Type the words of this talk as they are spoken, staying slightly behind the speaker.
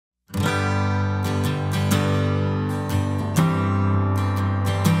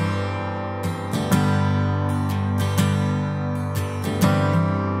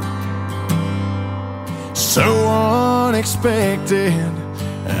unexpected,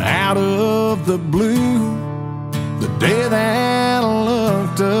 out of the blue. The day that I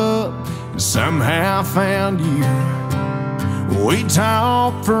looked up and somehow found you. We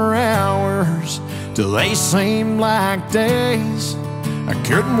talked for hours till they seemed like days. I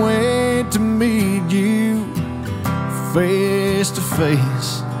couldn't wait to meet you face to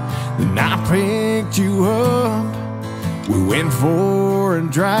face. Then I picked you up, we went for a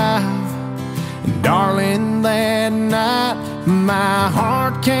drive. And darling, that night my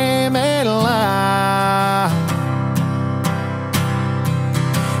heart came alive.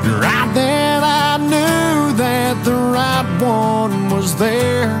 Right then I knew that the right one was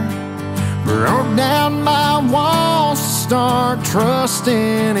there. Broke down my walls to start trusting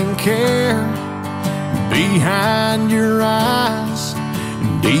and care. Behind your eyes,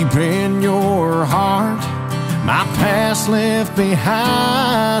 deep in your heart, my past left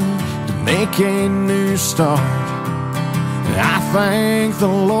behind to make a new start. I thank the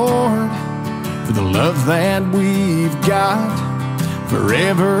Lord for the love that we've got,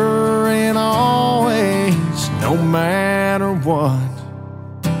 forever and always, no matter what.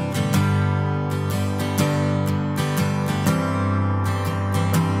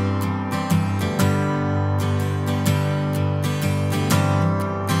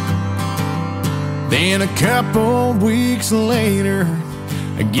 Then a couple weeks later,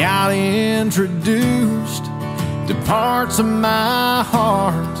 I got introduced to parts of my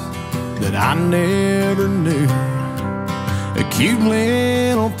heart that I never knew. A cute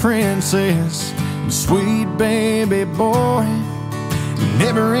little princess and sweet baby boy.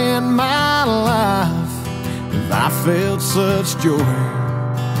 Never in my life have I felt such joy.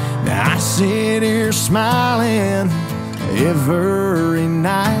 Now I sit here smiling every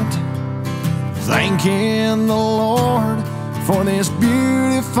night, thanking the Lord for this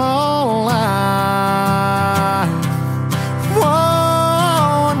beautiful life.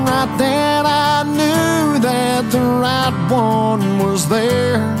 Whoa, and right then I knew that the right one was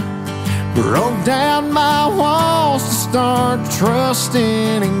there. Broke down my walls to start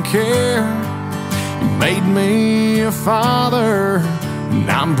trusting and care. You made me a father, and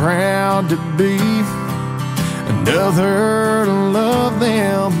I'm proud to be another to love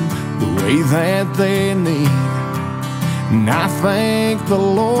them the way that they need. And I thank the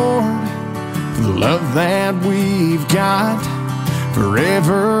Lord for the love that we've got,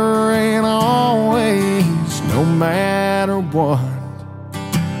 forever and always, no matter what.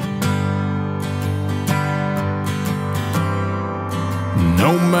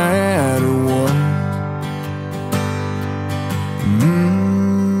 No matter